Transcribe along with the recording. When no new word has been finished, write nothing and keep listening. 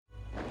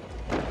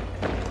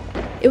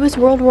It was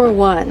World War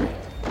I,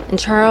 and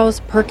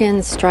Charles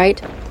Perkins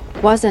Streit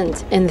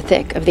wasn't in the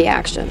thick of the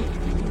action.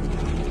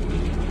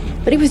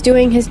 But he was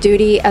doing his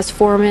duty as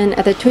foreman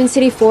at the Twin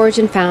City Forge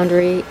and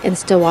Foundry in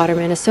Stillwater,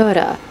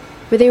 Minnesota,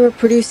 where they were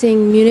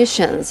producing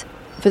munitions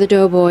for the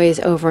doughboys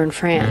over in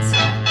France.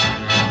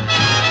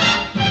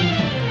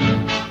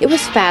 It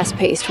was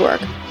fast-paced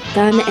work,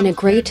 done in a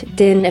great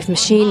din of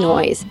machine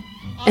noise,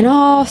 and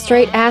all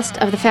Streit asked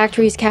of the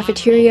factory's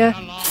cafeteria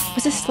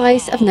was a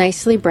slice of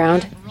nicely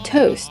browned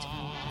toast.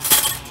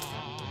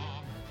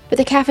 But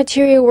the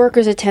cafeteria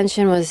workers'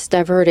 attention was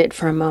diverted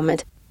for a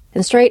moment,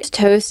 and Streit's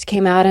toast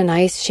came out a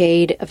nice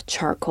shade of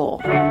charcoal.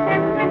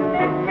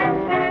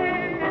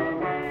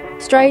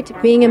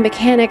 Streit, being a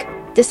mechanic,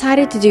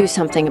 decided to do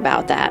something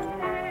about that.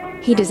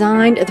 He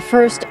designed the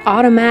first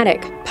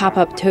automatic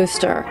pop-up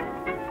toaster.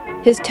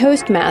 His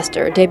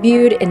Toastmaster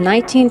debuted in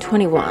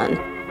 1921,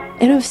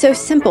 and it was so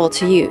simple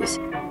to use.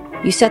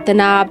 You set the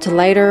knob to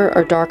lighter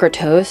or darker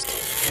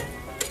toast,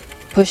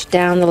 push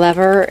down the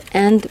lever,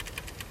 and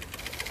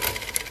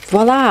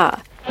voila!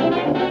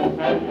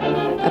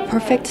 A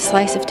perfect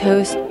slice of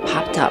toast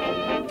popped up,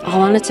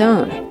 all on its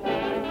own.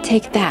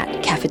 Take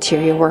that,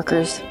 cafeteria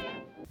workers.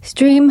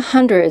 Stream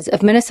hundreds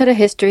of Minnesota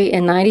History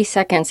in 90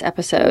 Seconds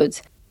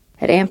episodes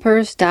at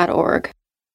ampers.org.